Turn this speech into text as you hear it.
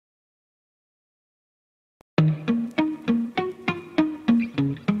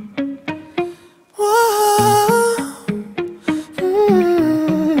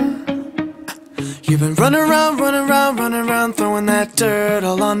that dirt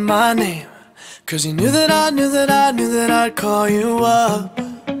all on my name. Cause you knew that I'd call you up.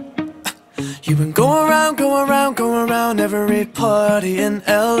 You've been going around every party in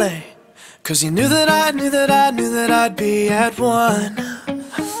LA. Cause you knew that I'd be at one.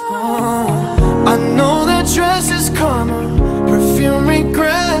 Oh, I know that dress is karma, perfume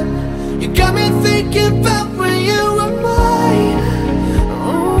regret. You got me thinking about when you were mine.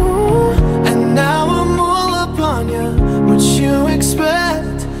 Oh, and now I'm all up on you, what you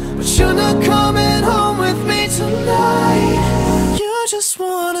expect. But you're not coming home with me tonight. You just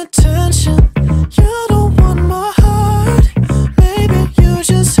want attention, you don't want my heart. Maybe you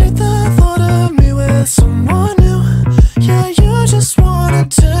just hate the thought of me with someone new. Yeah, you just want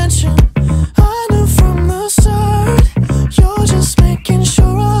attention, I knew from the start. You're just making sure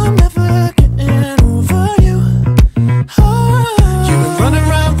I'm never getting over you. Oh. You've been running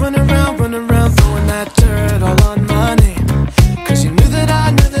around, throwing that dirt all on my name. Cause you knew that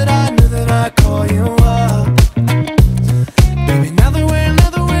I'd call you up. Baby, now that we're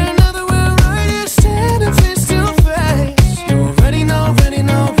right here standing face to face, you already know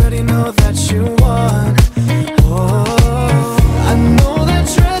that you won. Oh, I know that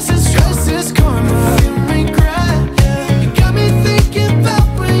dress is karma, you regret. Yeah. You got me thinking about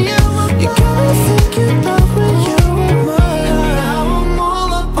when you were mine. You got me thinking about when you were mine. And now I'm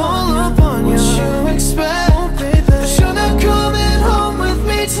all up on you. What you expect, oh, baby. But you're not coming home with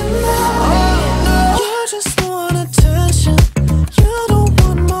me tonight. Oh, no. You just want attention, you don't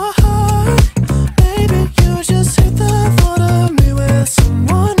want my heart. Maybe you just hate the thought of me with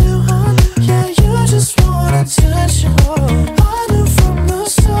someone new. Yeah, you just want attention, I knew from the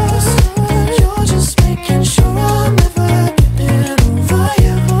start. You're just making sure I'm never getting over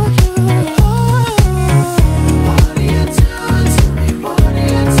you. What are you doing to me? What are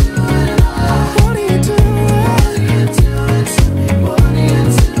you doing? What are you doing? What are you doing to me? What are you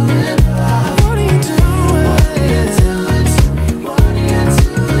doing? What are you doing? What are you doing to me? What are you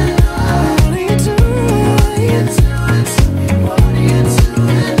doing? What are you doing? What are you doing to me? What are you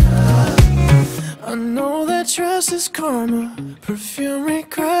doing? I know that dress is karma, perfume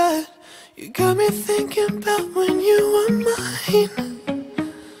regret. You got me thinking about when you were mine.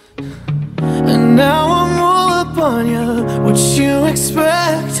 And now I'm all up on you, what you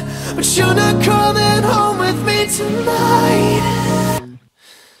expect. But you're not coming home with me tonight.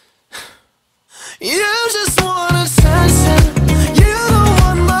 You just want attention, you don't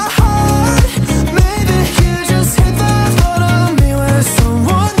want my heart. Maybe you just hate the thought of me with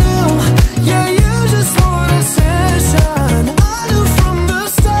someone new. Yeah, you just want attention, I knew from the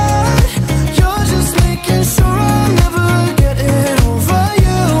start. You're just making sure I'm never getting over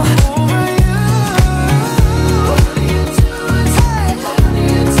you. Over you. What are you doing? Hey. What are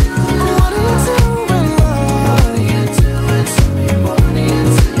you doing? What are you doing? What are you doing to me? What are you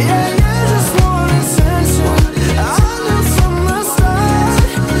doing? Yeah, you just want attention, I knew from the start.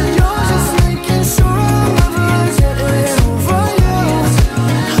 You're just making sure I'm never getting over you.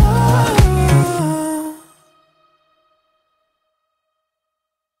 Oh.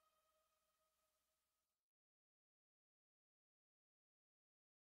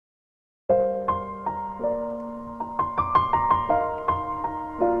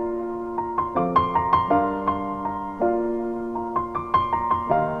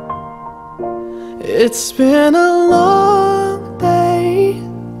 It's been a long day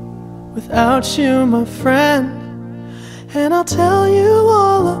without you, my friend. And I'll tell you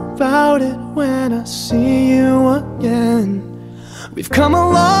all about it when I see you again. We've come a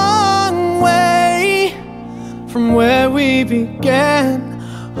long way from where we began.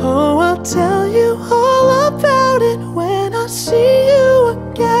 Oh, I'll tell you all about it when I see you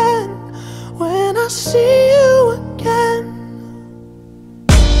again. When I see you again.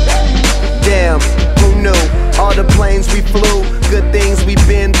 Damn, who knew? All the planes we flew, good things we've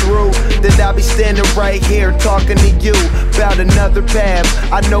been through. That I'll be standing right here talking to you about another path.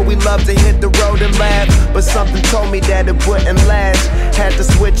 I know we love to hit the road and laugh, but something told me that it wouldn't last. Had to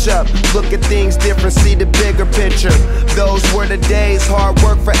switch up, look at things different, see the bigger picture. Those were the days, hard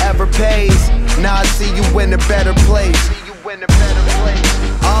work forever pays. Now I see you in a better place.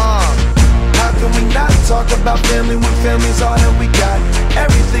 How can we not talk about family when family's all that we got?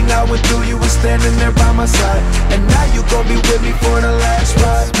 Everything I went through, you were standing there by my side. And now you gon' be with me for the last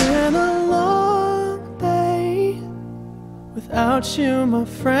ride. It's been a long day without you, my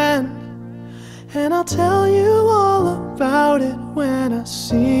friend. And I'll tell you all about it when I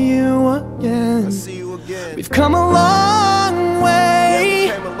see you again. We've come a long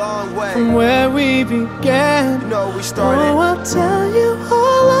way, from where we began. You know we started. Oh, I'll tell you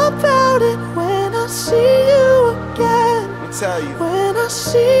all about it when I see you again. Let me tell when I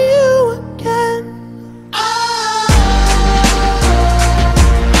see you again.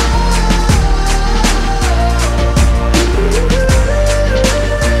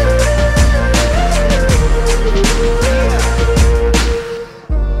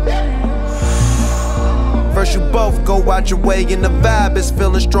 First you both go out your way and the vibe is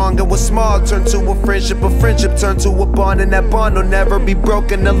feeling strong, and what's small turn to a friendship turn to a bond, and that bond will never be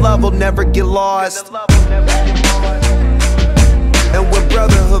broken, the love will never get lost. And when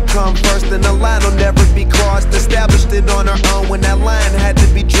brotherhood come first, then the line will never be crossed. Established it on our own when that line had to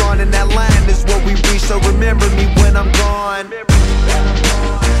be drawn, and that line is what we reach, so remember me when I'm gone.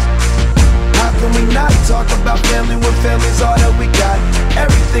 How can we not talk about family when family's all that we got?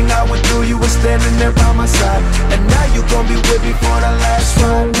 Everything I went through, you were standing there by my side, and now you gon' be with me for the last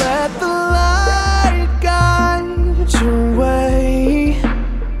ride. So let the light guide your way,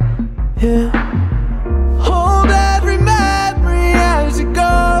 yeah. Hold every memory as you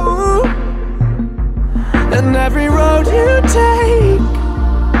go, and every road you take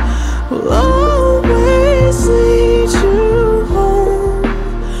will always lead you home.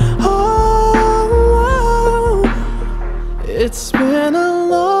 Oh, it's been a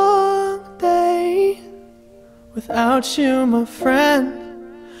long day without you, my friend,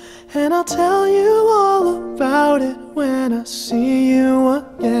 and I'll tell you all about it when I see you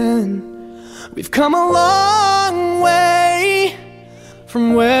again. We've come a long way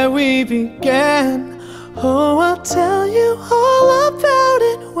from where we began. Oh, I'll tell you all about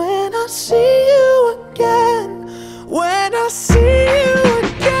it when I see you again. When I see you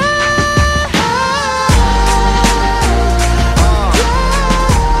again.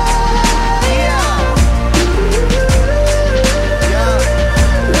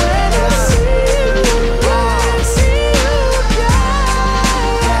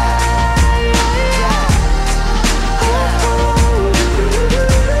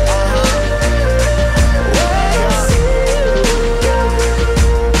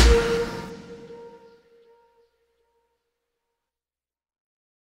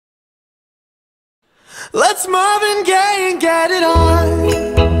 Let's Marvin Gaye and get it on.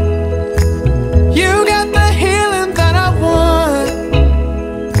 You got the healing that I want,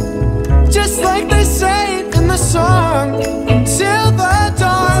 just like they say in the song. Till the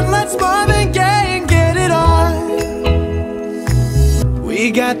dawn, let's Marvin Gaye and get it on.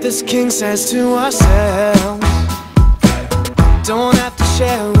 We got this king size to ourselves, don't have to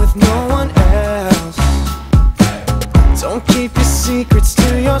share with no one else. Don't keep your secrets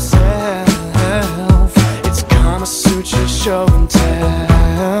to yourself. It's Kama-Sutra show and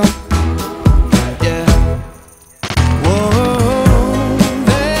tell. Yeah. Whoa,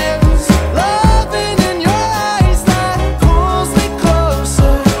 there's loving in your eyes that pulls me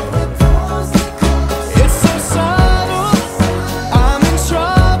closer. It's so subtle, I'm in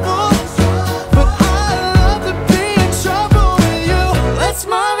trouble, but I love to be in trouble with you. Let's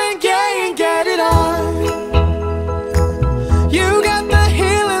Marvin Gaye and get it on. You got the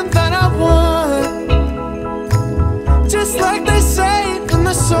healing that I want, just like they say in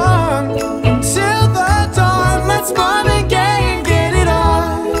the song. Till the dawn, let's Marvin Gaye and get it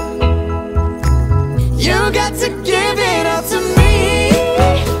on. You got to give it up to me.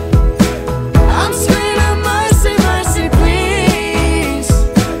 I'm screaming mercy, mercy, please,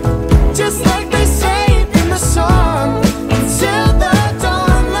 just like they say in the song. Till the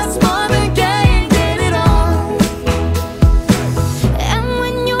dawn, let's Marvin Gaye and get it on. And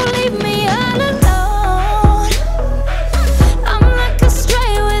when you leave me all alone, I'm like a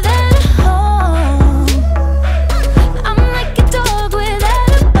stray without a home. I'm like a dog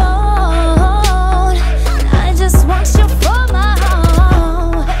without a bone. I just want you for my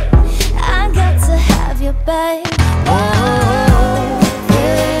own. I got to have you, babe.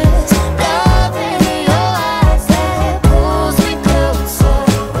 There's loving in your eyes that pulls me closer.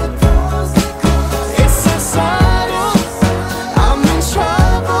 It's so subtle, I'm in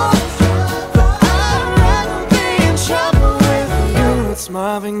trouble, but I'd rather be in trouble with you. It's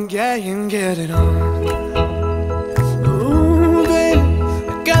Marvin Gaye and get it on. Ooh, baby,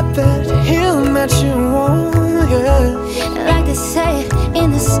 I got that healing that you want, yeah. Like they say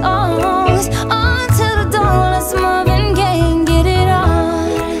in the songs, until the dawn, let's Marvin Gaye and get it on.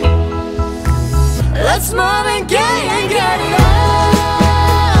 Let's Marvin Gaye and get it on.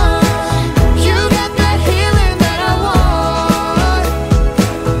 You got that healing that I want,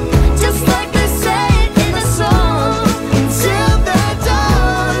 just like they say in the song. Till the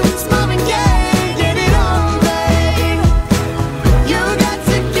dawn, it's Marvin Gaye and get it on, babe. You got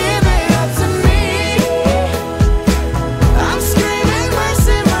to give it up to me. I'm screaming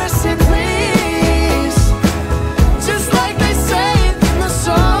mercy, mercy, please,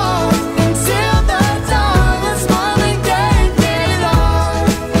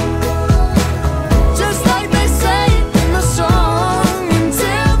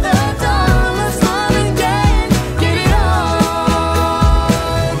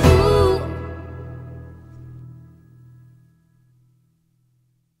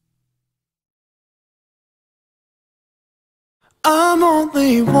 I'm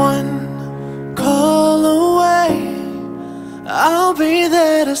only one call away. I'll be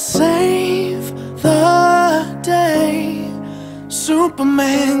there to save the day.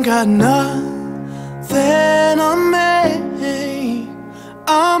 Superman got nothing on me.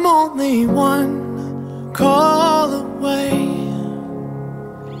 I'm only one call away.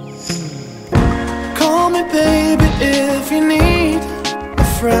 Call me baby if you need a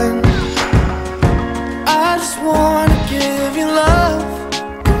friend. I just wanna give you love.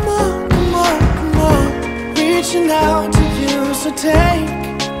 Come on, come on, come on. Reaching out to you, so take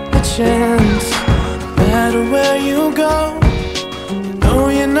a chance. No matter where you go, you know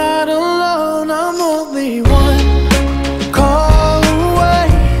you're not alone. I'm only one call away.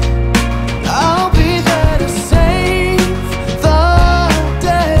 I'll be there to save the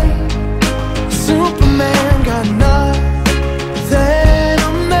day. Superman got nothing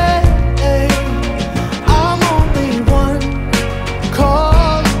on me. I'm only one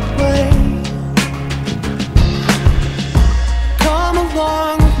call away. Come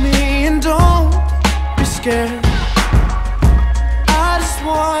along with me and don't be scared. I just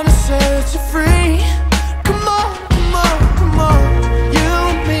wanna set you free. Come on, come on, come on. You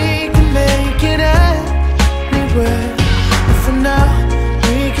and me can make it anywhere. And for now,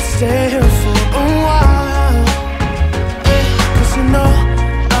 we can stay here for a while. Yeah, 'cause you know,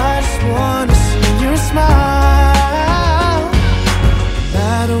 I just wanna see you smile. No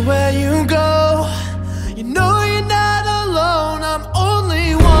matter where you go, you know you're not alone. I'm only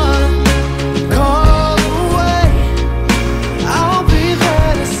one call away. I'll be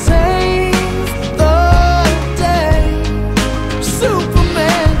there to save the day.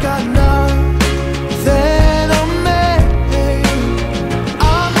 Superman got nothing on me.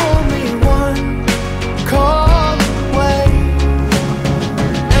 I'm only one call away.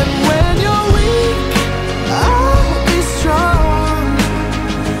 And when you're weak, I'll be strong.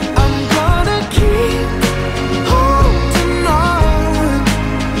 I'm gonna keep holding on.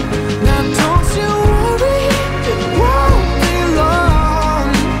 Now don't you worry, it won't be long,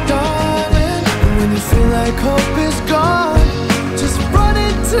 darling. And when you feel like hope is gone, just run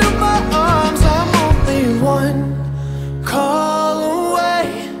into my arms. I'm only one call away.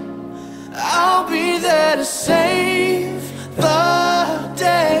 I'll be there to save the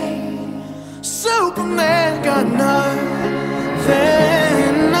day. Superman got nothing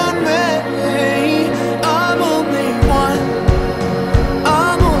on me. I'm only one.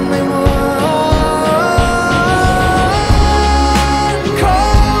 I'm only one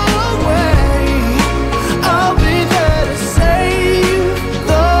call away. I'll be there to save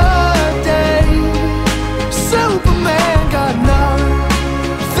the day. Superman got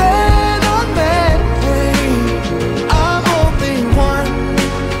nothing on me. I'm only one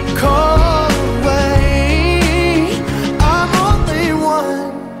call away. I'm only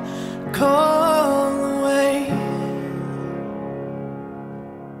one call away.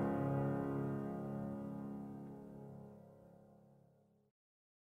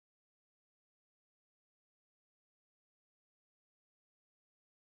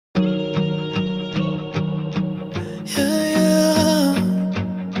 Yeah, yeah.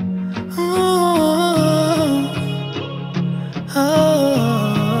 Oh, oh.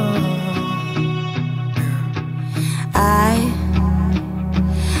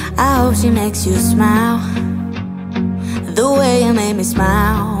 I hope she makes you smile the way you made me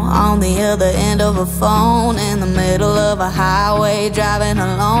smile on the other end of a phone in the middle of a highway driving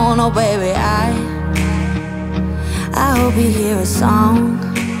alone. Oh baby, I hope you hear a song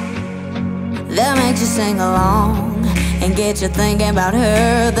that makes you sing along and get you thinking about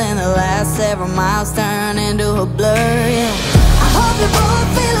her. Then the last several miles turn into a blur. Yeah. I hope you both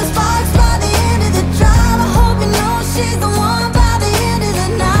feel the sparks by the end of the drive. I hope you know she's the one by the end of the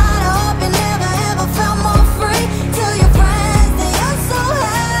night. I hope you never ever felt more free. Tell your friends that you're so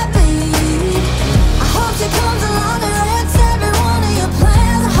happy. I hope she comes along and wrecks every one of your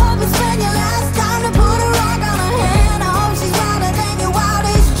plans. I hope you spend your last time to put a rock on her hand. I hope she's wilder than your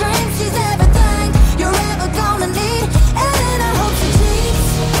wildest dreams. She's everything you're ever gonna need. And I hope she cheats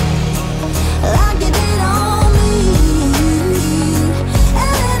like you did on me.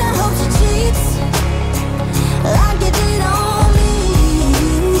 And I hope she cheats like you did on me.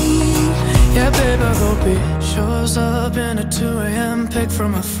 Yeah, babe, I hope he shows up in a 2 a.m. pic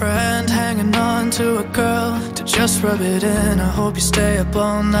from a friend, hanging on to a girl to just rub it in. I hope you stay up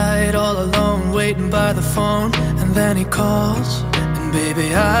all night, all alone, waiting by the phone. And then he calls, and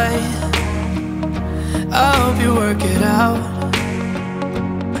baby, I hope you work it out.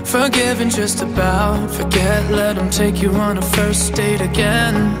 Forgiven just about, forget, let him take you on a first date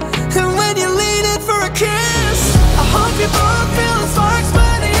again. And when you lean in for a kiss, I hope you both feel sparks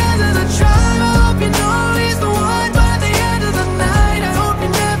by the end of the drive. I hope you know he's the one by the end of the night. I hope you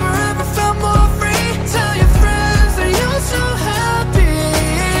never ever felt more free. Tell your friends that you're so happy.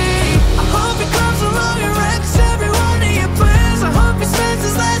 I hope he comes along and wrecks every one of your plans. I hope he spends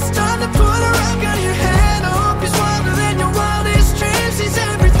his last time to put a rock on your hand. I hope he's wilder than your wildest dreams. He's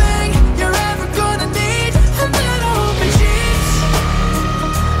everything you're ever gonna need. And then I hope he cheats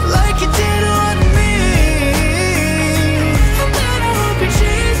like you did on me. And then I hope he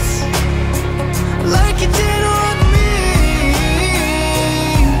cheats like you did on me.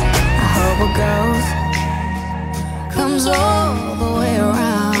 I hope it goes, comes all the way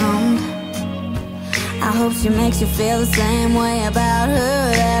around. I hope she makes you feel the same way about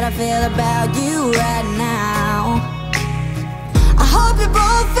her that I feel about you right now. I hope you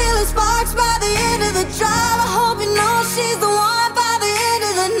both feeling sparks by the end of the drive. I hope you know she's the one by the end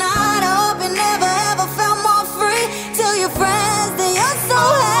of the night. I hope you never ever felt more free. Tell your friends that you're so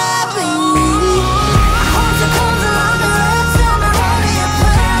happy. I hope she comes along and wrecks every one of your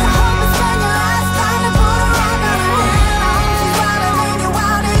plans. I hope you spend your last time to put a rock on her hand. I hope she's wilder than your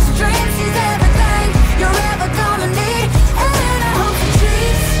wildest dreams. She's everything you're ever gonna need. And then I hope she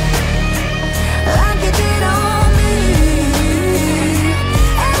treats like you did on me.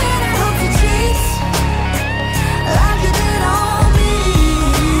 And then I hope she treats like you did on me.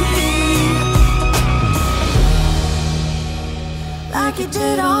 Like you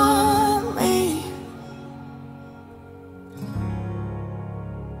did on me.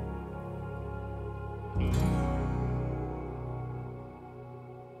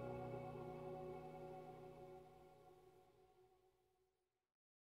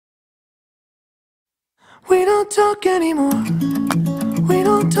 We don't talk anymore. We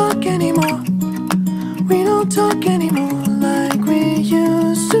don't talk anymore. We don't talk anymore like we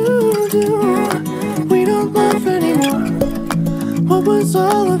used to do. We don't laugh anymore. What was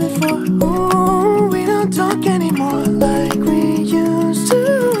all of it for? Ooh, we don't talk anymore like we used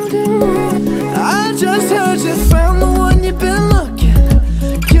to do. I just heard you found the one you've been looking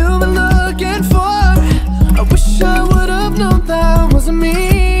for. I wish I would've known that wasn't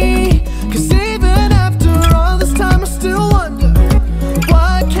me. 'Cause even after all this time I still wonder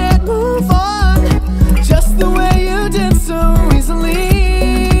why I can't move on just the way you did so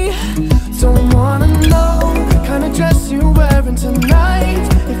easily. Don't wanna know the kind of dress you're wearing tonight,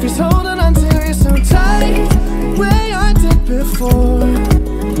 if he's holding on to you so tight the way I did before.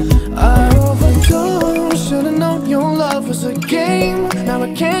 I overdosed, should've known your love was a game. Now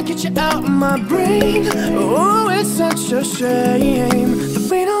I can't get you out of my brain. Oh, it's such a shame that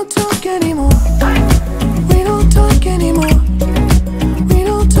we don't talk anymore. We don't talk anymore. We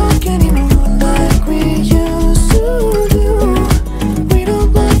don't talk anymore like we used to do. We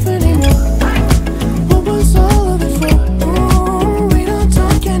don't laugh anymore. What was all of it for? Ooh, we don't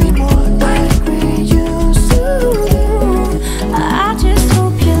talk anymore like we used to do. I just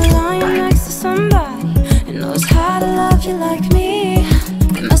hope you're lying next to somebody who knows how to love you like me.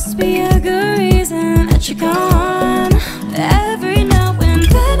 There must be a good reason that you're gone. Every now and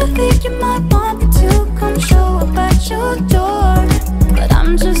then I think you might want me to come show up at your door, but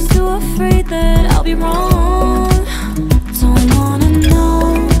I'm just too afraid that I'll be wrong. Don't wanna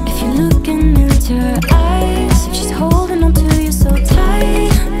know if you're looking into her eyes, if she's holding on to you so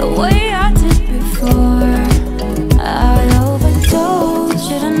tight the way I did before. I overdosed,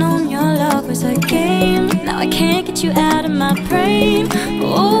 should've known your love was a game. Now I can't get you out of my brain.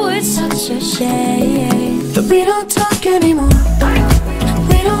 Oh, it's such a shame that we don't talk anymore.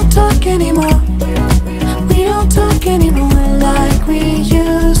 We don't talk anymore. We don't talk anymore like we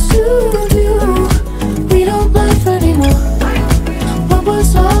used to do. We don't laugh anymore. What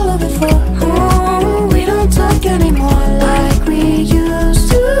was all of it for? Oh, we don't talk anymore like we used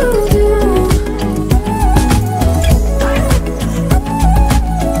to do.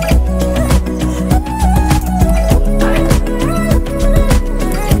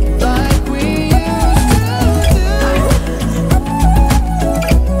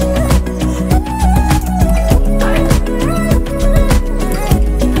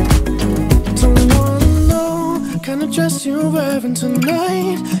 Dress you're wearing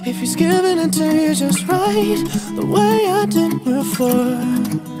tonight, if he's giving it to you just right the way I did before.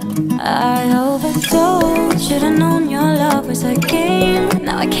 I overdosed, should've known your love was a game.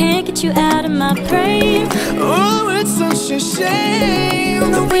 Now I can't get you out of my brain. Oh, it's such a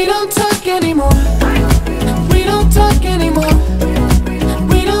shame that we don't talk anymore. We don't talk anymore.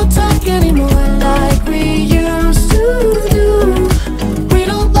 We don't talk anymore like we used to do. We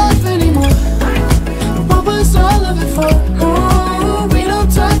don't laugh anymore. What was all of it for? Oh, we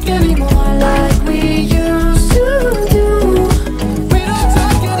don't talk anymore like we used to do.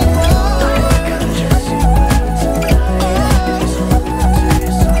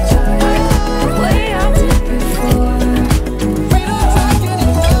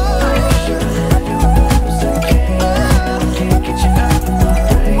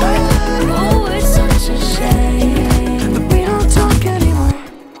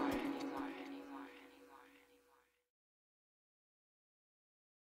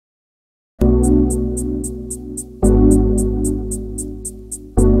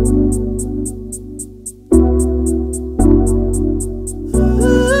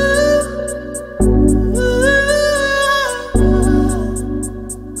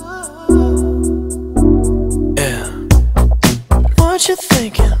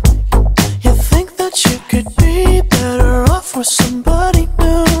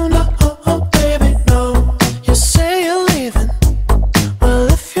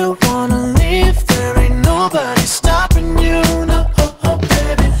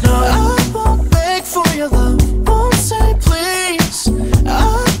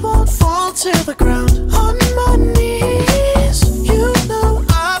 the ground on my knees. You know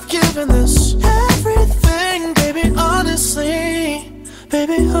I've given this everything, baby, honestly.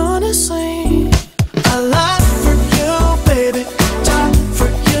 Baby, honestly, I lie for you, baby, die for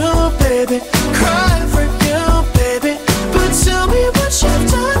you, baby, cry for you, baby. But tell me what you've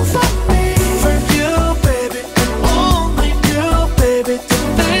done for me. For you, baby, and only you, baby. The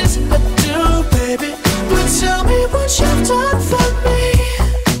things I do, baby. But tell me what you've done for me.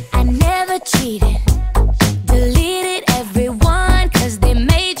 I never cheated, deleted everyone, cause they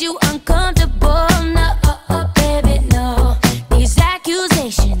made you uncomfortable. No, baby, no. These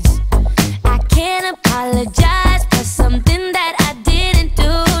accusations, I can't apologize for something that I didn't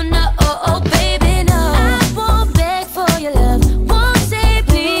do. No, baby, no. I won't beg for your love, won't say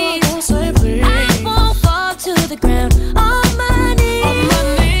please. I won't fall to the ground on my knees.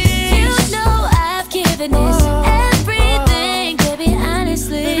 You know I've given this everything, baby,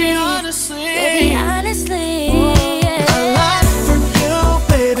 honestly. Baby, honestly, Baby, honestly, I lie for you,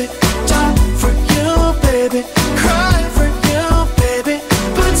 baby, die for you, baby, cry for you, baby.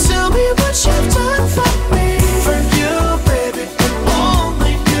 But tell me what you've done for me. For you, baby, and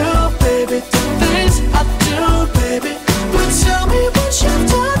only you, baby. The things I do, baby. But tell me what you've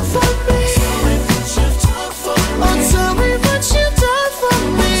done for me. Tell me what you've done for me. Tell me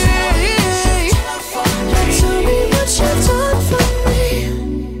what you've done for me.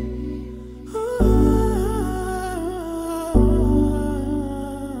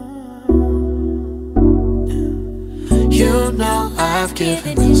 You know I've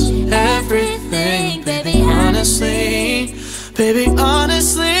given this everything, baby, honestly. Baby,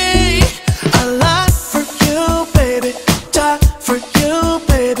 honestly, I lie for you, baby, die for you,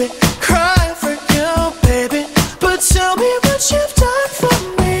 baby, cry for you, baby. But tell me what you've done for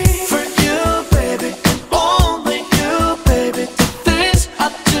me. For you, baby, and only you, baby. The things I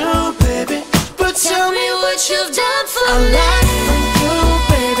do, baby. But tell me what you've done for me. I lie for you,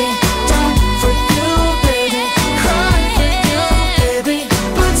 baby, die for you, baby, cry for you, baby.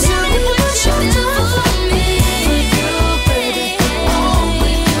 But tell me what you've done for me. For you, baby,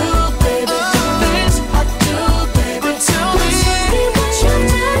 only you, baby. The things I do, baby. But tell me what you've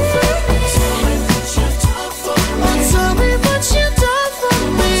done for me. Tell me what you've done for me. Tell me what you've done for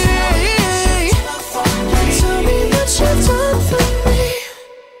me. Tell me what you've done for me.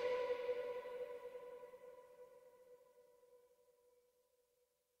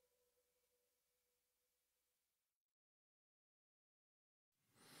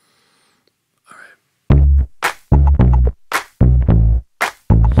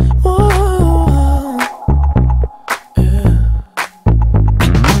 Whoa, yeah.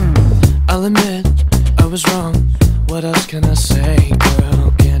 I'll admit I was wrong. What else can I say,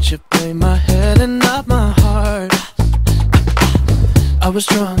 girl? Can't you play my head and not my heart? I was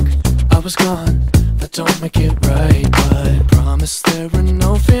drunk, I was gone. That don't make it right, but promise there were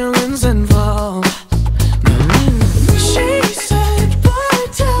no feelings involved. She said, boy,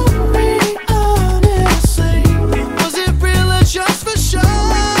 tell me honestly, was it real or just for show?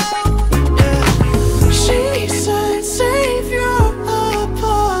 Yeah. She said, save your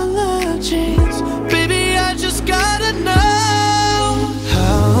apologies, baby, I just gotta know.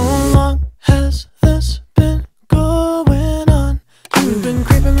 How long has this been going on? You've been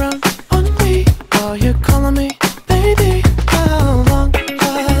creeping around on me while you're calling me baby. How long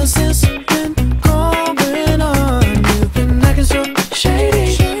has this been going on? You've been acting so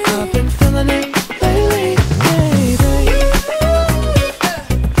shady, I've been feeling it lately, baby.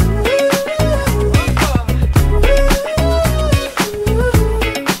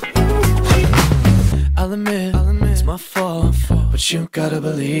 I'll admit, it's my fault, but you gotta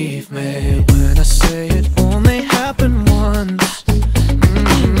believe me when I say it only happened once.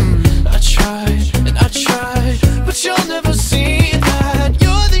 I tried and I tried, but you'll never see that.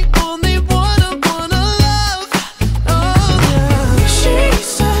 You're the only one I wanna love. Oh yeah. She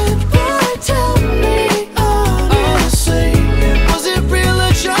said, boy, tell me honestly, was it real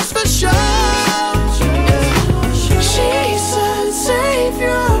or just for show? She said, save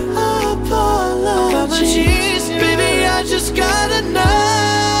your apologies, baby, I just gotta know.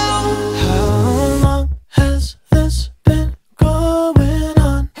 How long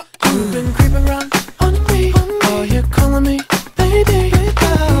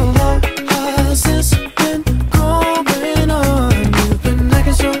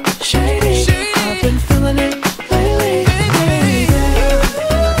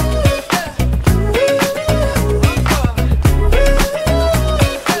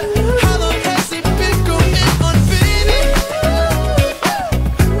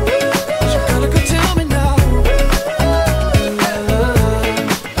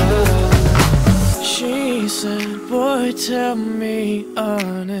tell me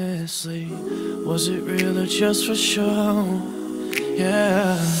honestly, was it real or just for show?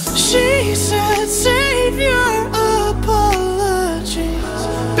 Yeah. She said save your apologies,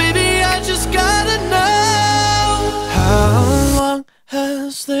 baby, I just gotta know, how long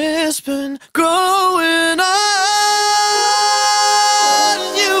has this been going on?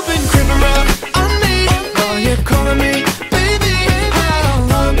 You've been creeping around on me while you're calling me baby. How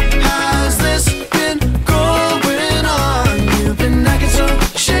long has this been going on? You've been acting so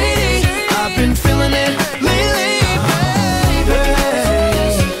shady, I've been feeling it lately, baby.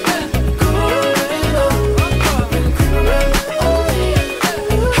 Going on, been creeping around on me.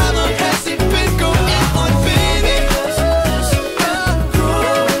 How long has it been going on, baby? You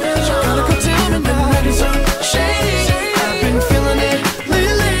gotta go tell me now, acting so shady, I've been feeling it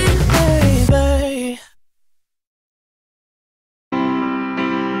lately, baby.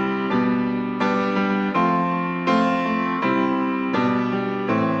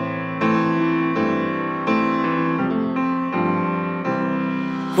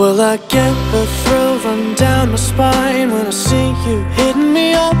 Well, I get a thrill run down my spine when I see you hitting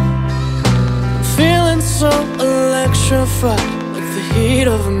me up. I'm feeling so electrified, like the heat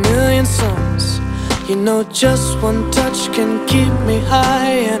of a million suns. You know, just one touch can keep me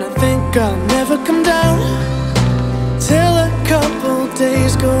high, and I think I'll never come down till a couple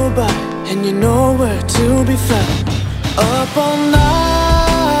days go by and you're nowhere to be found. Up all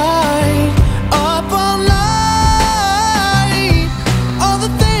night, up all night. All the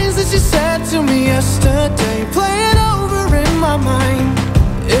things that you said to me yesterday, playing over in my mind.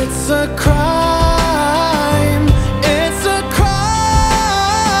 It's a crime, it's a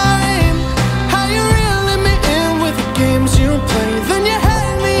crime. How you reeling me in with the games you play, then you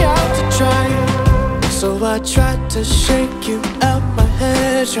hang me out to dry. So I tried to shake you out my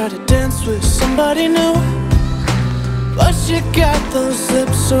head, try to dance with somebody new, but you got those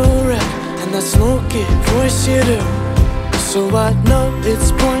lips so red and that smoky voice you do. So I know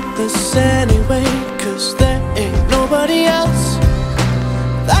it's pointless anyway, 'cause there ain't nobody else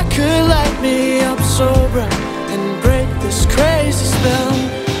that could light me up so bright and break this crazy spell.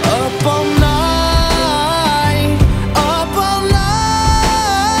 Up all night, up all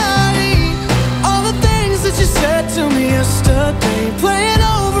night. All the things that you said to me yesterday, playing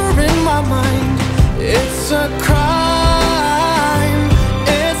over in my mind. It's a crime,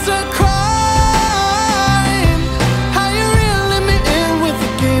 it's a crime. How you reeling me in with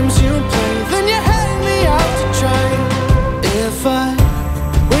the games you play, then you hang me out to dry. If I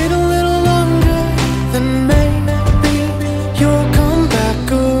wait a little longer, then maybe you'll come back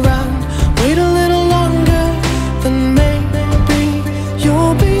around. Wait a little longer, then maybe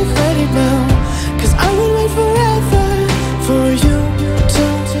you'll be ready now. 'Cause I would wait forever for you to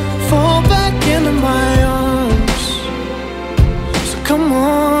fall back into my arms. So come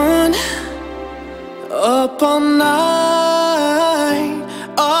on. Up all night,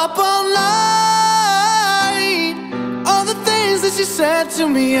 up all night. All the things that you said to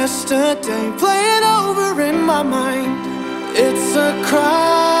me yesterday, playing over in my mind. It's a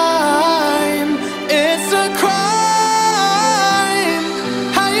crime, it's a crime.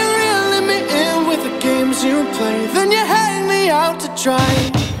 How you reeling me in with the games you play, then you hang me out to dry.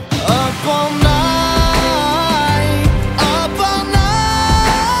 Up all night, up all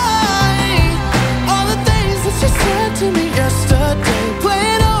night. All the things that you said to me yesterday,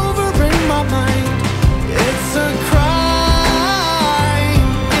 playing over in my mind. It's a crime,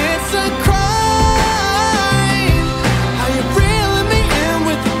 it's a crime. How you reeling me in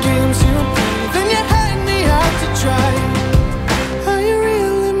with the games you play, then you hang me out to dry. How you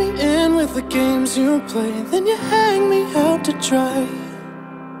reeling me in with the games you play, then you hang me out to dry.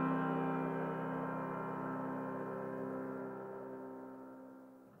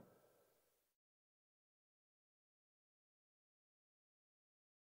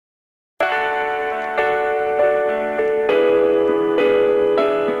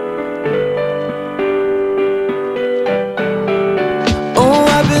 Oh,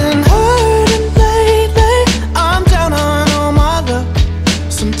 I've been hurting lately, I'm down on all my luck.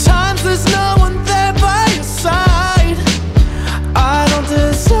 Sometimes there's no one there by your side. I don't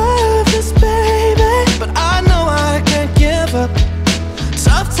deserve this, baby, but I know I can't give up.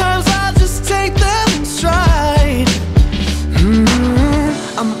 Tough times, I'll just take them in stride.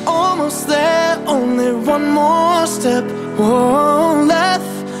 I'm almost there, only one more step. Whoa,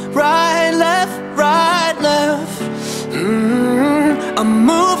 left, right, left, right, left. I'm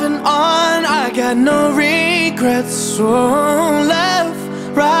moving on, I got no regrets. So left,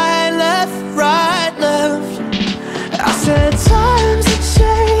 right, left, right, left. I said times are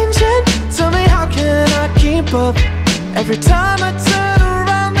changing, tell me how can I keep up? Every time I turn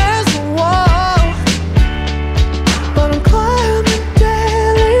around there's a wall, but I'm climbing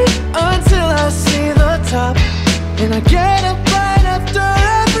daily until I see the top. And I get up right after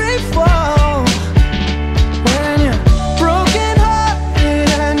every fall. When you're broken hearted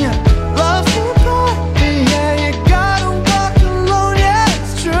and your love's forgotten, yeah, you gotta walk alone, yeah,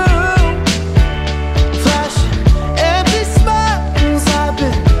 it's true. Flashing empty smiles, I've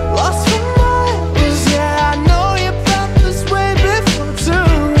been lost for miles. Yeah, I know you felt this way before too.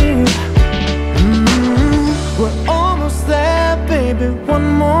 We're almost there, baby, one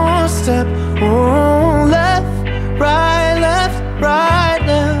more step. Oh, left, right, left, right,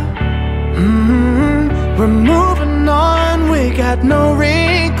 left. We're moving on, we got no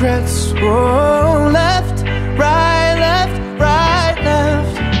regrets. Oh, left, right, left, right,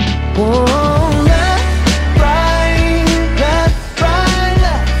 left. Oh, left, right, left, right,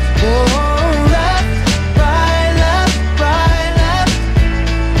 left. Oh, left, right, left, right, left.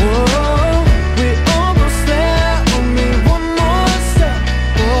 Oh, we almost there, only one more step.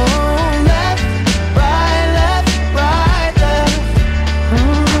 Oh, left, right, left, right, left.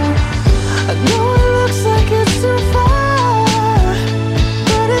 I know it looks like it's too far,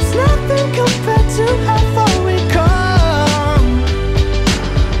 but it's nothing compared to how far we come.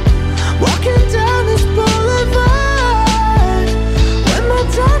 Walking down this boulevard, when my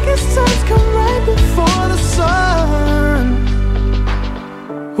darkest times come right before the sun.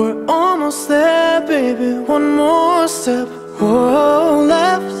 We're almost there, baby, one more step. Oh,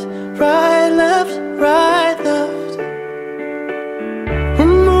 left, right, left, right, left. We're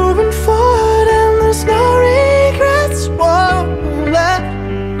moving forward and there's no regrets. Whoa, left,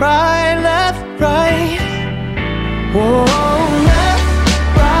 right, left, right. Whoa, left,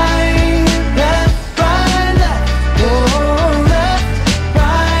 right, left, right, left. Whoa, left,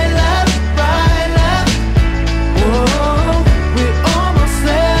 right, left, right, left. Whoa, we almost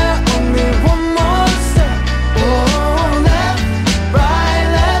there, only one more step. Whoa, left, right,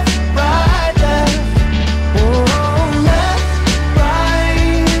 left, right, left. Whoa, left, right,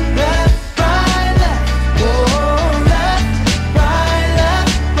 left, right, left. Whoa, left, right,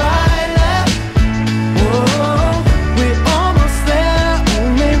 left, right, left. Whoa, we almost there,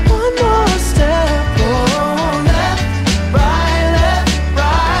 only one more step. Whoa, left, right, left,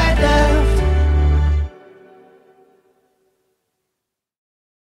 right, left.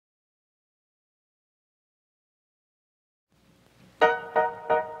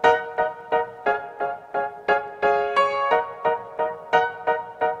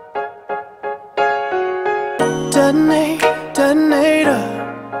 Detonate, detonator.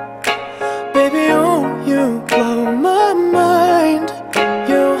 Baby, oh, you blow my mind.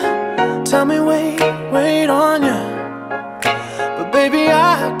 You tell me wait on ya, but baby,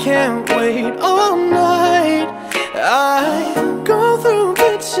 I can't wait all night. I go through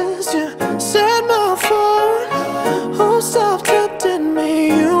pictures you send my phone. Oh, stop tempting me,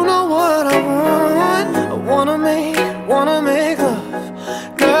 you know what I want. I wanna make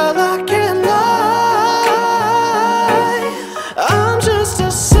love, girl, I can't lie. I'm just a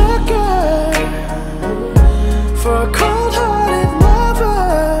sucker for a cold-hearted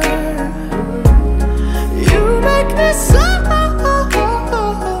lover. You make me suffer,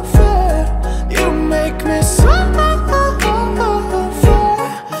 you make me suffer.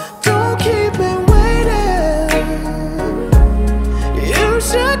 Don't keep me waiting.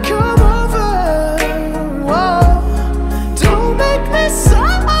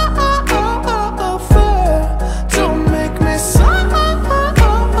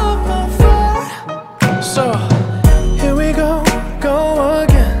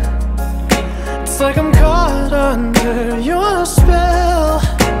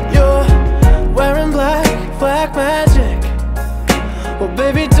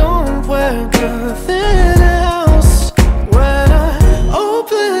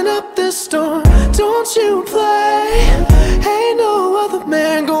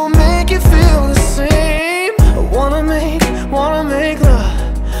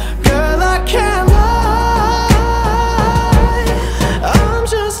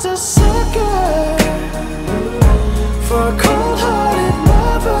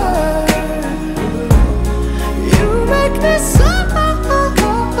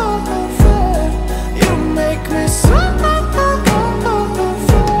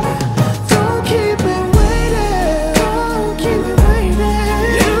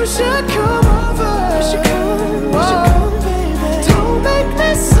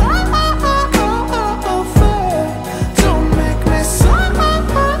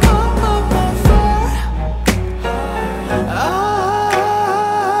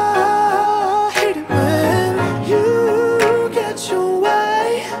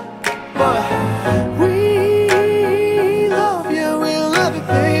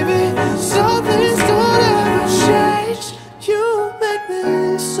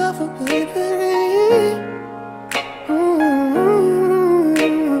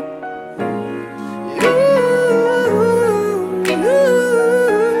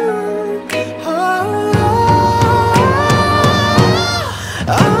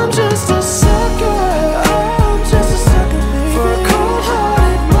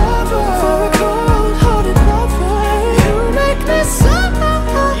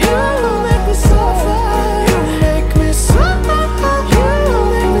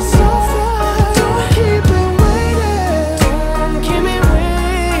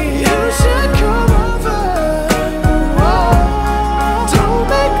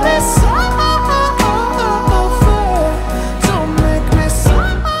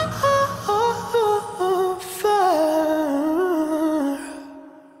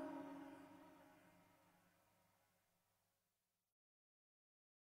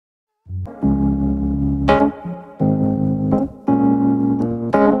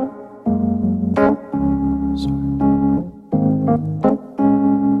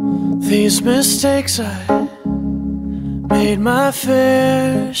 these mistakes I made my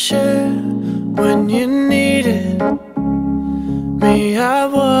fair share. When you needed me, I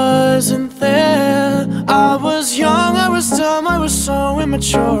wasn't there. I was young, I was dumb, I was so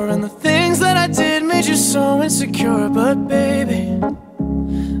immature, and the things that I did made you so insecure. But baby,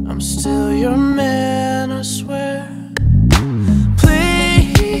 I'm still your man, I swear.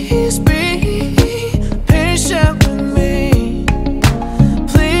 Please be patient with me.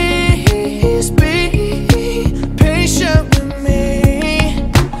 Please be patient with me.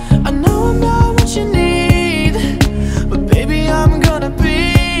 I know I'm not what you need, but baby, I'm gonna be.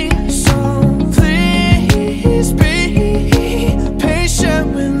 So please be patient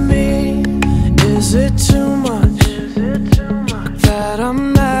with me. Is it too much that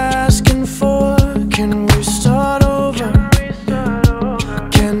I'm asking for? Can we start over?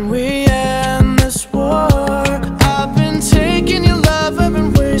 Can we end this war? I've been taking your love, I've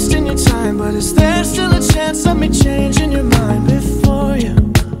been wasting your time, but is there still a chance of me changing your mind before you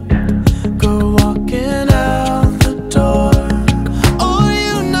go walking out the door? Oh,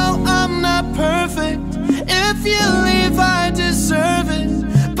 you know I'm not perfect. If you leave, I deserve it.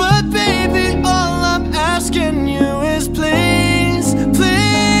 But baby, all I'm asking you is please,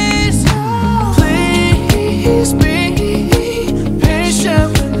 please, please be patient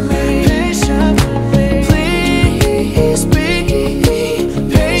with me. Please be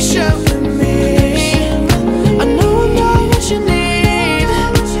patient with me. I know I'm not what you need,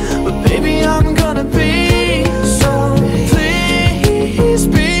 but baby, I'm gonna be. So please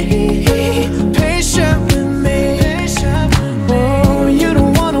be patient with me. Oh, you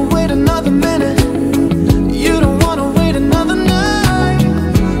don't wanna wait another minute. You don't wanna wait another night.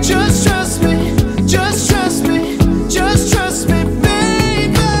 Just trust me, just trust me, just trust me,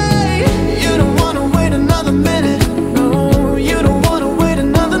 baby. You don't wanna wait another minute. No, you don't wanna wait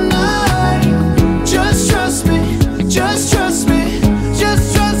another night. Just trust me, just trust me,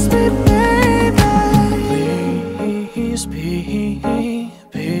 just trust me, baby. Please be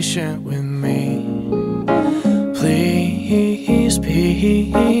patient with me. Please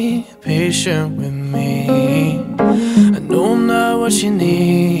be patient with me. I know I'm not what you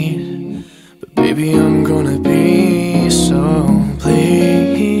need, but baby, I'm gonna be. So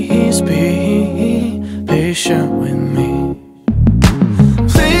please be patient with me.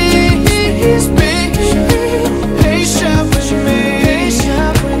 Please be patient with me.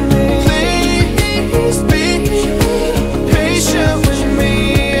 Please be patient with me.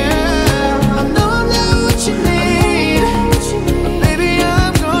 Yeah. I know I'm not what you need, baby,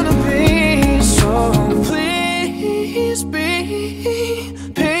 I'm gonna be. So please be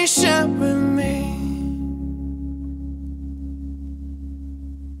patient with me.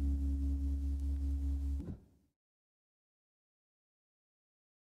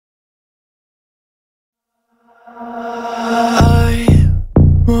 I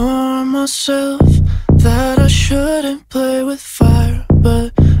warn myself that I shouldn't play with fire,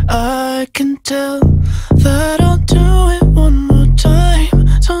 but I can tell that I'll do it one more time.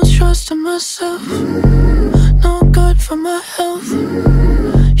 Don't trust in myself, no good for my health.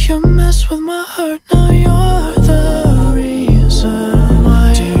 You mess with my heart, now you're the reason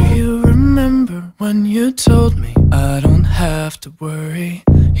why. Do you remember when you told me I don't have to worry?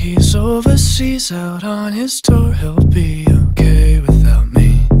 He's overseas out on his tour, he'll be okay without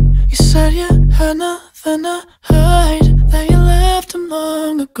me. You said you had nothing to hide, that you left him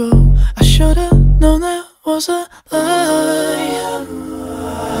long ago. I should've known that was a lie.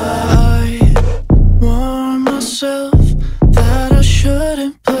 I warn myself that I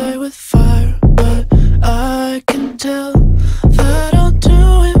shouldn't play with fire, but I can tell that I'll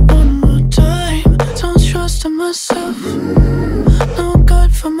do it one more time. Don't trust in myself, no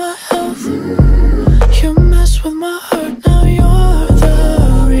good for my health. You mess with my heart, now you're the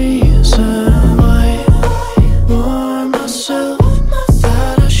reason why. Warn myself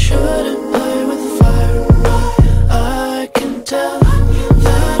that I shouldn't play with fire, but I can tell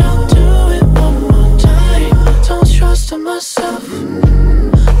that I'll do it one more time. Don't trust in myself,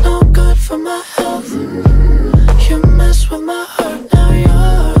 no good for my health. You mess with my heart, now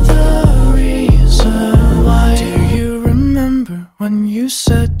you're the reason why. Do you remember when you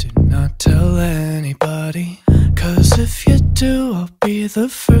said do not tell anybody? 'Cause if you do, I'll be the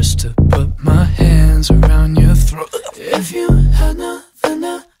first to put my hands around your throat. If you had nothing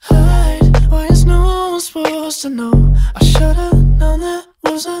to hide, why is no one supposed to know? I should've known that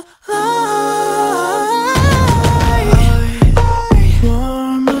was a lie. I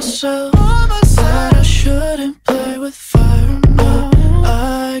warn myself that I shouldn't play with fire. No,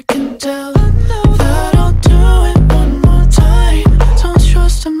 I can tell that I'll do it one more time. Don't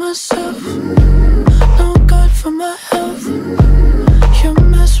trust in myself,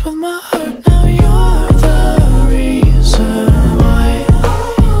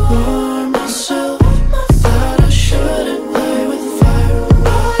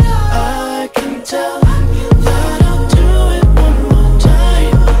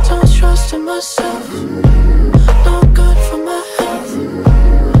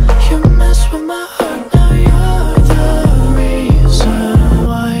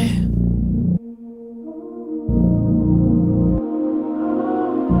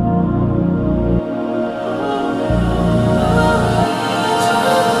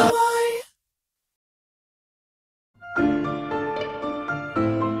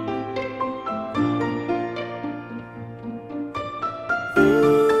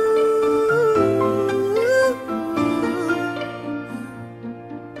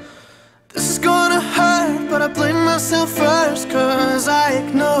 myself first, cause I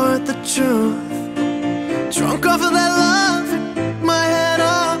ignored the truth. Drunk off of that love, my head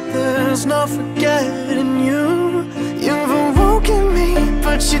up, there's no forgetting you. You've awoken me,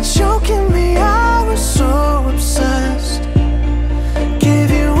 but you're choking me. I was so obsessed, gave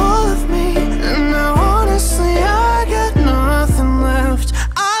you all of me, and now honestly I got nothing left.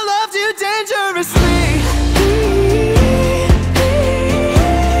 I loved you dangerously.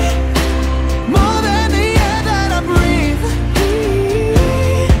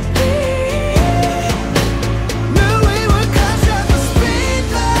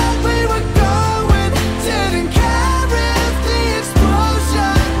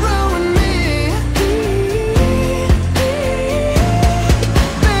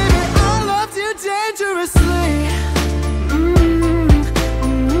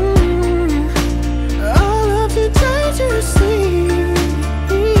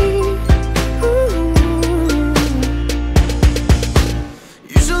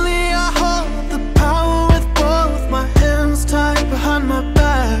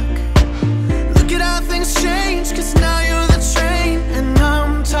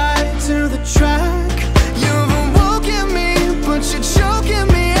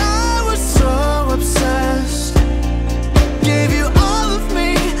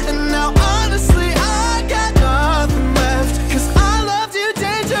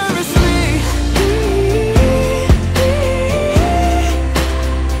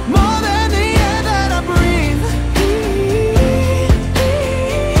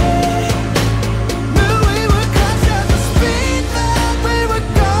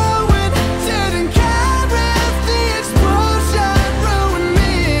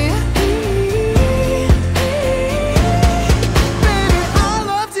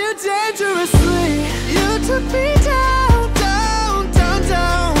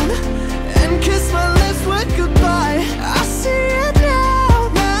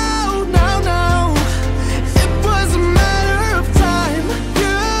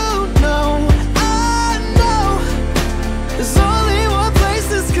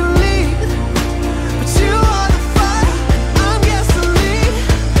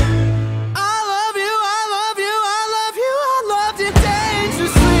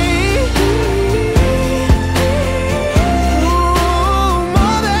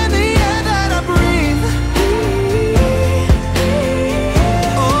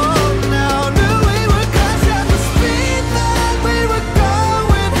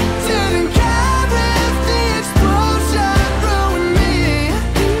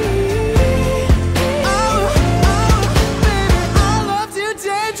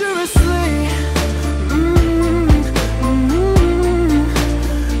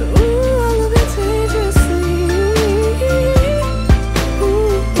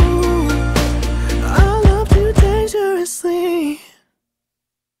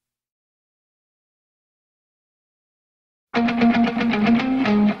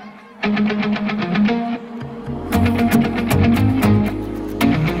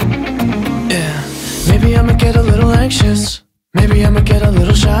 Maybe I'ma get a little anxious, maybe I'ma get a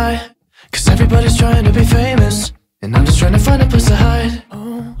little shy, cause everybody's trying to be famous, and I'm just trying to find a place to hide.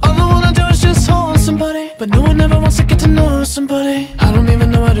 All I wanna do is just hold somebody, but no one ever wants to get to know somebody. I don't even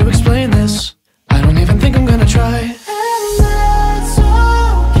know how to explain this, I don't even think I'm gonna try. And that's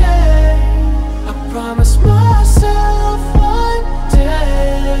okay, I promise myself one day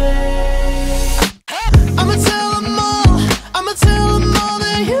I'ma tell them all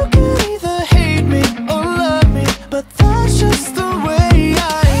that you can either hate me or love me, but that's just the way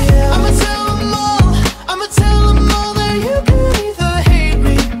I am. I'ma tell them all that you can either hate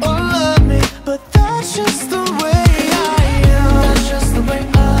me or love me, but that's just the way I am. That's just the way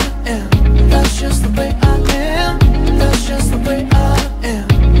I am. That's just the way I am. That's just the way I am.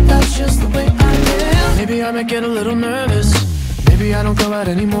 That's just the way I am. Maybe I might get a little nervous, maybe I don't go out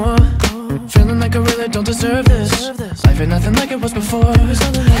anymore, feeling like I really don't deserve this. Life ain't nothing like it was before,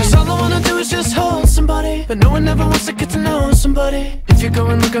 cause all I wanna do is just hold somebody, but no one ever wants to get to know somebody. If you go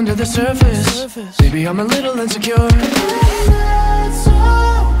and look under the surface, maybe I'm a little insecure. That's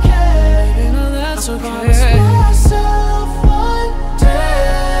okay, baby, no, that's okay. I promise myself one day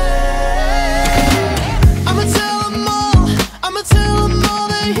I'ma tell them all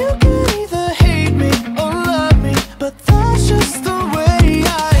that you can either hate me or love me, but that's just the way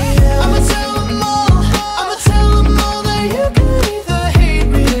I am. I'ma tell them all that you can either hate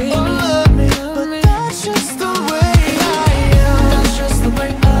me or love me, but that's just the way I am. That's just the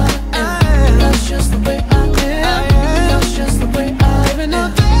way I am. That's just the way I am. That's just the way I am.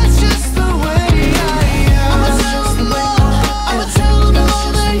 That's just the way I am. That's just the way I am.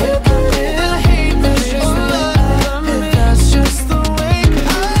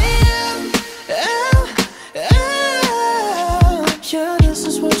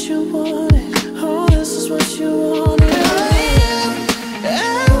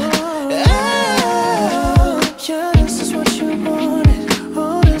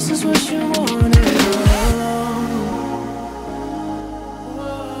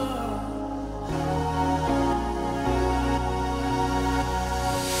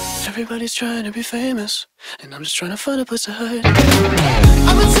 Everybody's trying to be famous, and I'm just trying to find a place to hide.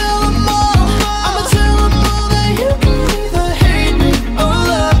 I'ma tell them all, I'ma tell them all that you can either hate me or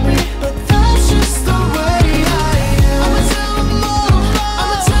love me, but that's just the way I am. I'ma tell them all,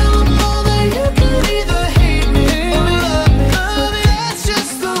 I'ma tell them all that you can either hate me or love me, but that's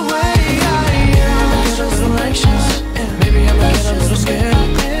just the way I am. It's just elections, and maybe I might get a little scared,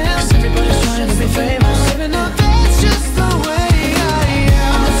 'cause everybody's trying to be famous, even though that's just the way I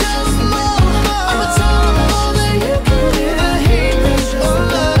am. I'ma tell them all, I'ma tell them all that you can either hate me or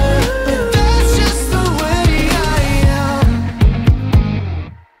love me, but that's just the way I am.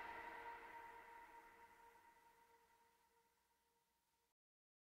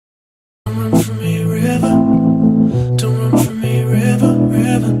 Don't run from me, river. Don't run from me, river,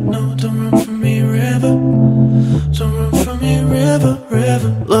 river. No, don't run from me, river. Don't run from me, river,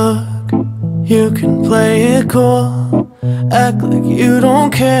 river. Look, you can play it cool, act like you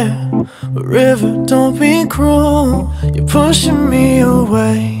don't care, but river, don't be cruel. You're pushing me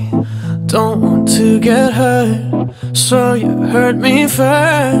away, don't want to get hurt, so you hurt me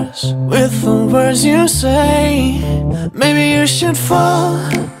first with the words you say. Maybe you should fall,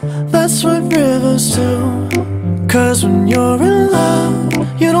 that's what rivers do. 'Cause when you're in love,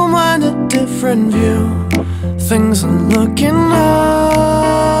 you don't mind a different view. Things are looking up.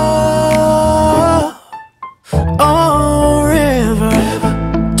 Oh, river,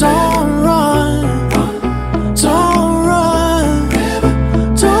 don't run, don't run,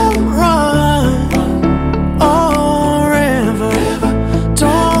 don't run. Oh, river,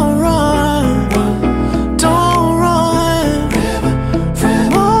 don't run, don't run from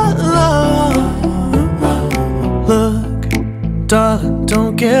what love. Look, darling,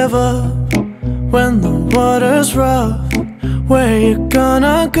 don't give up when the water's rough. Where you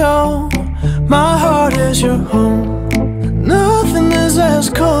gonna go? My heart is your home. Nothing is as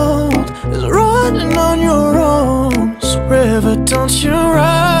cold as running on your own. So river, don't you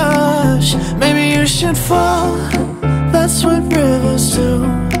rush. Maybe you should fall, that's what rivers do.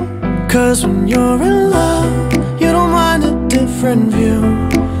 'Cause when you're in love, you don't mind a different view.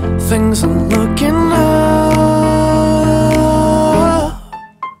 Things are looking up.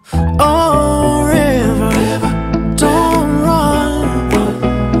 Oh, river, don't run,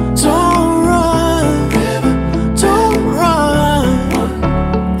 don't run, don't run.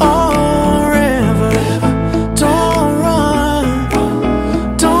 Oh, river, don't run,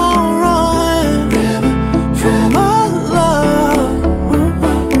 don't run from my love.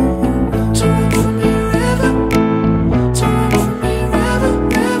 Don't run from me, river. Don't run from me, river,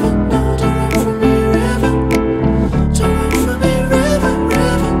 river. No, don't run from me, river. Don't run from me, river,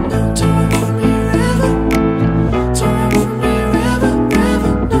 river. No, don't run from me, river. Don't run from me, river,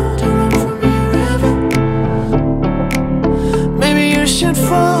 river. No, don't run from me, river. Maybe you should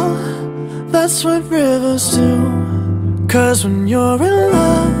fall, that's what rivers do. 'Cause when you're in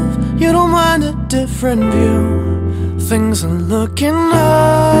love, you don't mind a different view. Things are looking up.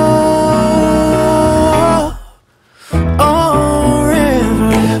 Oh,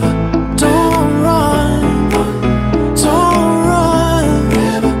 river, don't run, don't run,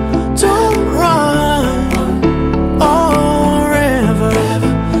 don't run. Oh, river,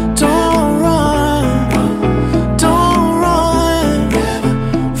 don't run, don't run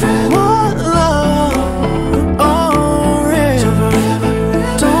from what love. Oh, river,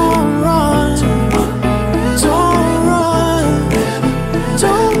 don't run, don't run,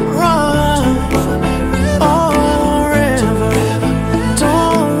 don't run. Oh, river,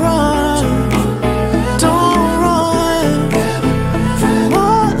 don't run, don't run from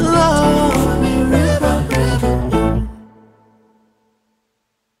what love.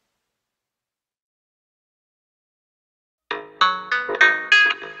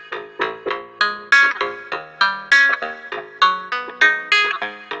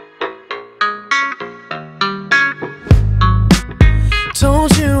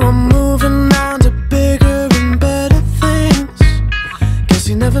 Told you I'm moving on to bigger and better things. Guess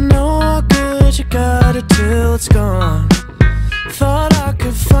you never know how good you got it till it's gone. Thought I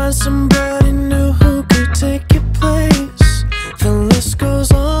could find somebody new who could take your place. The list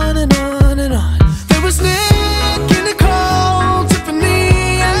goes on and on and on. There was Nick and Nicole,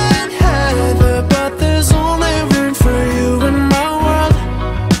 Tiffany and Heather, but there's only room for you in my world.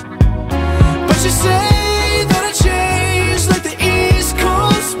 But you say that I changed like the East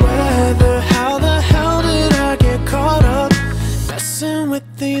Coast weather. How the hell did I get caught up messing with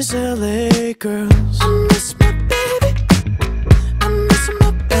these LA girls? I miss my baby, I miss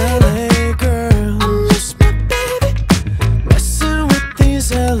my LA girl. I miss my baby, messing with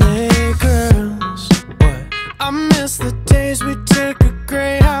these LA girls. What? I miss the days we take a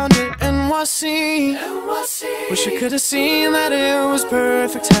Greyhound NYC. Wish I could have seen that it was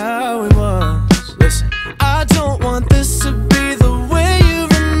perfect how it was. Listen, I don't want this to be the way you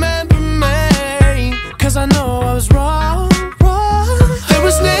remember me, 'cause I know I was wrong. There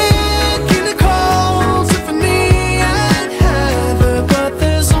was Nick and Nicole, Tiffany and Heather, but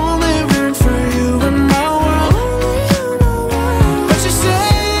there's only room for you in my world. But you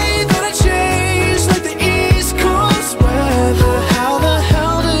say that I changed like the East Coast weather. How the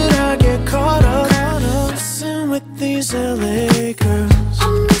hell did I get caught up messing with these LA girls? I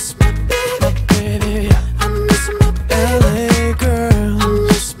miss my baby, I miss my LA girl. I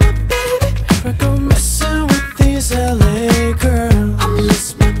miss my baby, here I go messing with these LA girls. I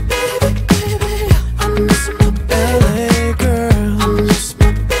miss my baby, I miss my LA girl. I miss my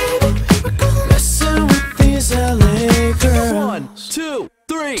baby, here I go messing with these LA girls. 1, 2,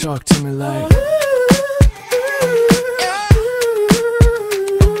 3. Talk to me like.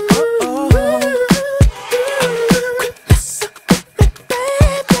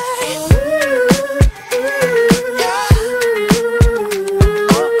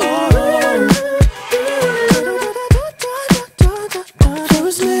 There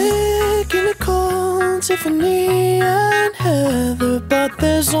was Nick and Nicole, Tiffany and Heather, but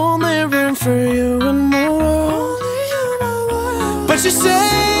there's only room for you in my world. But you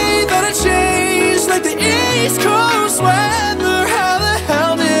say that I changed like the East Coast weather. How the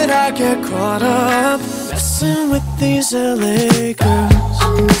hell did I get caught up messing with these LA girls? I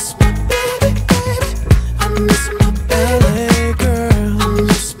miss my baby, I miss my LA girl. I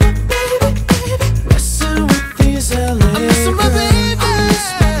miss my baby, messing with these LA girls. I miss my baby,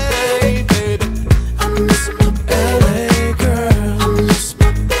 I miss my LA girl. I miss my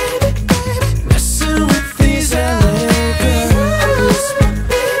baby, messing with these LA girls. I miss my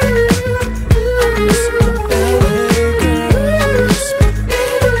baby, I miss my LA girl.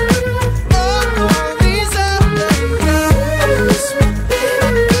 Oh, these LA girls. I miss my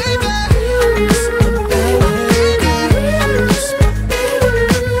baby, I miss my LA girls.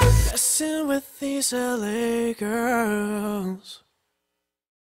 Messing with these LA girls.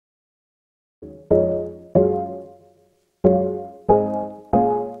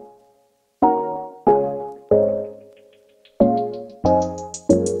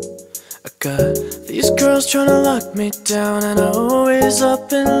 I got these girls tryna lock me down, and I always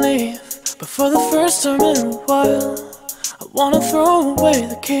up and leave. But for the first time in a while, I wanna throw away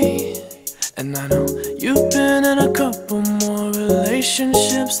the key. And I know you've been in a couple more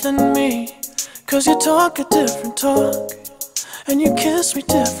relationships than me, 'cause you talk a different talk, and you kiss me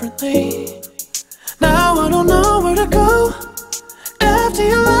differently. Now I don't know where to go after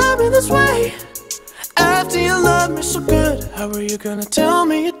you love me this way. After you love me so good, how are you gonna tell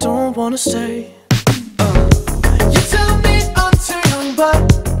me you don't wanna stay? You tell me I'm too young, but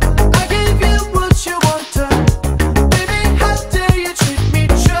I gave you what you wanted. Baby, how dare you treat me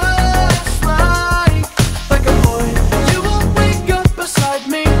just like a boy? You won't wake up beside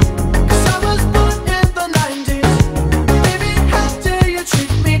me, 'cause I was born in the 90s. Baby, how dare you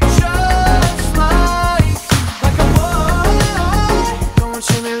treat me just like a boy? Go and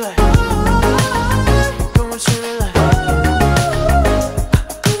treat me like. Go and treat me like.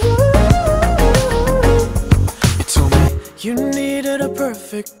 You told me you needed a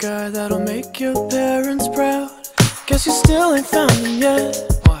perfect guy that'll make your parents proud. Guess you still ain't found him yet.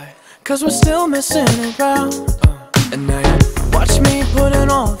 Why? 'Cause we're still messing around. And now you watch me put in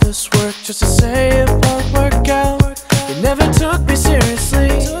all this work just to say it won't work out. You never took me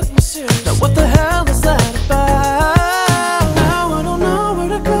seriously. Now what the hell is that about? Now I don't know where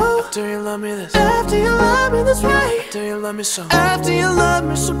to go. Do you love me this? After you love me this way. Do you love me so? After you love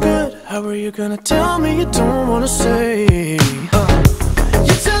me so good, how are you gonna tell me you don't wanna stay?